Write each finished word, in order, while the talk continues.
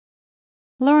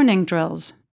Learning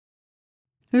Drills.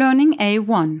 Learning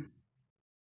A1.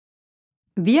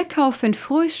 Wir kaufen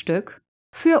Frühstück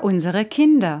für unsere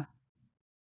Kinder.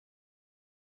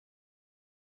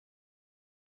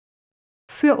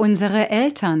 Für unsere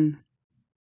Eltern.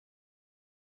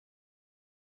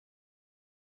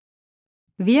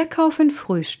 Wir kaufen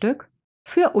Frühstück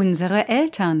für unsere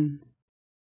Eltern.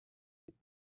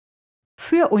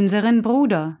 Für unseren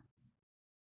Bruder.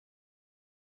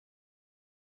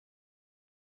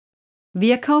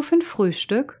 Wir kaufen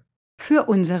Frühstück für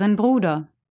unseren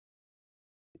Bruder.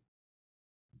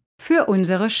 Für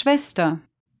unsere Schwester.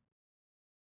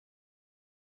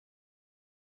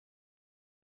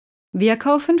 Wir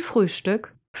kaufen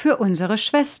Frühstück für unsere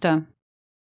Schwester.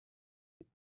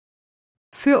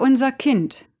 Für unser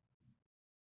Kind.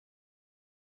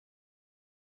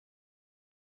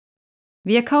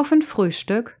 Wir kaufen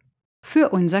Frühstück für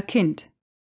unser Kind.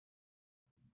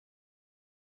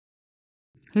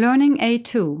 Learning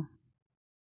A2.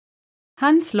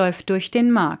 Hans läuft durch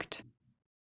den Markt.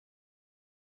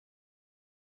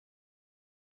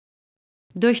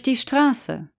 Durch die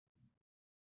Straße.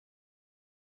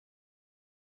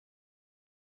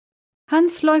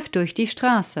 Hans läuft durch die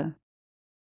Straße.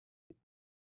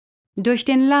 Durch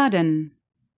den Laden.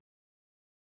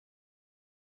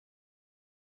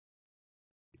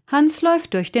 Hans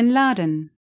läuft durch den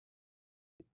Laden.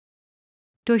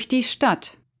 Durch die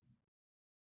Stadt.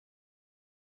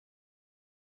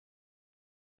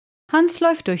 Hans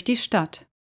läuft durch die Stadt.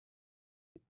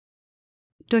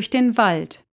 Durch den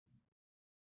Wald.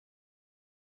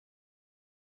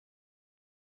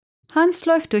 Hans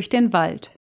läuft durch den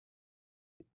Wald.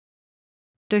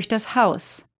 Durch das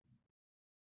Haus.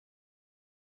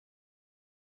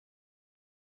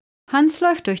 Hans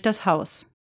läuft durch das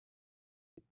Haus.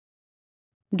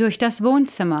 Durch das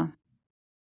Wohnzimmer.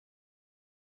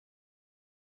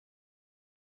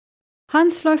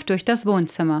 Hans läuft durch das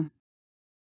Wohnzimmer.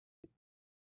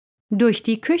 Durch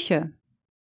die Küche.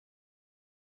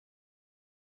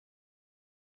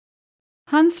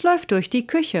 Hans läuft durch die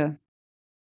Küche.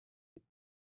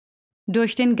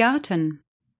 Durch den Garten.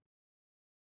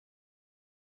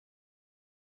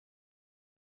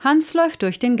 Hans läuft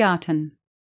durch den Garten.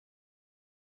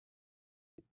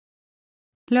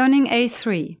 Learning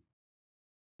A3.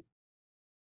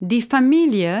 Die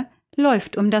Familie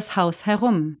läuft um das Haus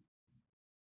herum.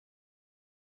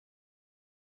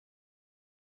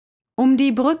 Um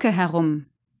die Brücke herum.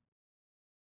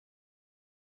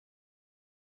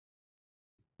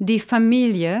 Die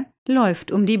Familie läuft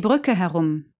um die Brücke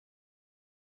herum.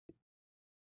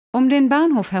 Um den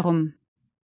Bahnhof herum.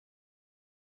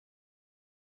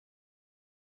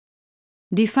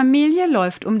 Die Familie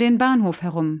läuft um den Bahnhof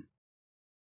herum.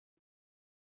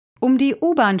 Um die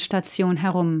U-Bahn-Station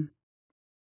herum.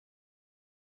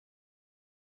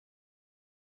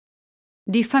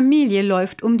 Die Familie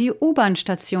läuft um die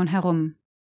U-Bahn-Station herum.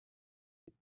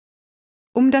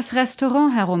 Um das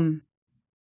Restaurant herum.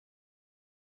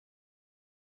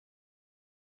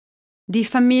 Die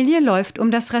Familie läuft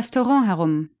um das Restaurant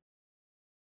herum.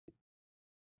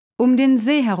 Um den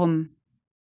See herum.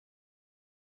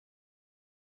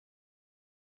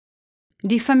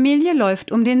 Die Familie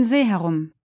läuft um den See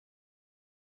herum.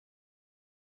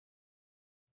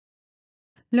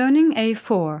 Learning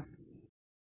A4.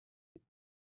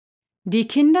 Die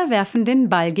Kinder werfen den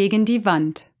Ball gegen die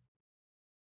Wand.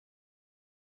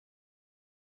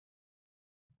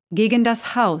 Gegen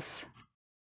das Haus.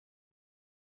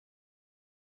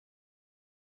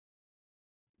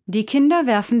 Die Kinder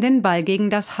werfen den Ball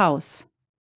gegen das Haus.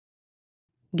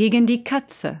 Gegen die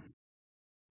Katze.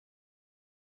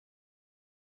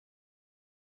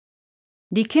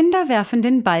 Die Kinder werfen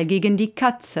den Ball gegen die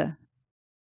Katze.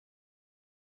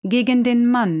 Gegen den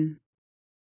Mann.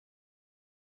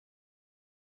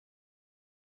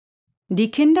 Die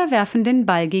Kinder werfen den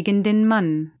Ball gegen den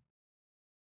Mann.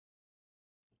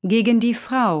 Gegen die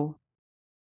Frau.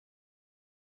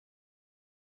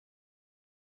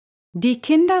 Die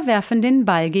Kinder werfen den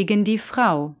Ball gegen die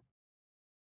Frau.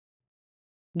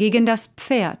 Gegen das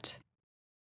Pferd.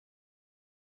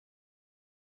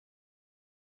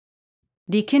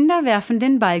 Die Kinder werfen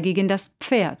den Ball gegen das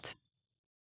Pferd.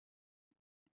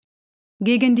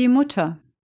 Gegen die Mutter.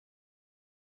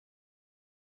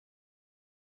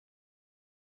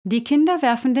 Die Kinder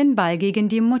werfen den Ball gegen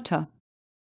die Mutter.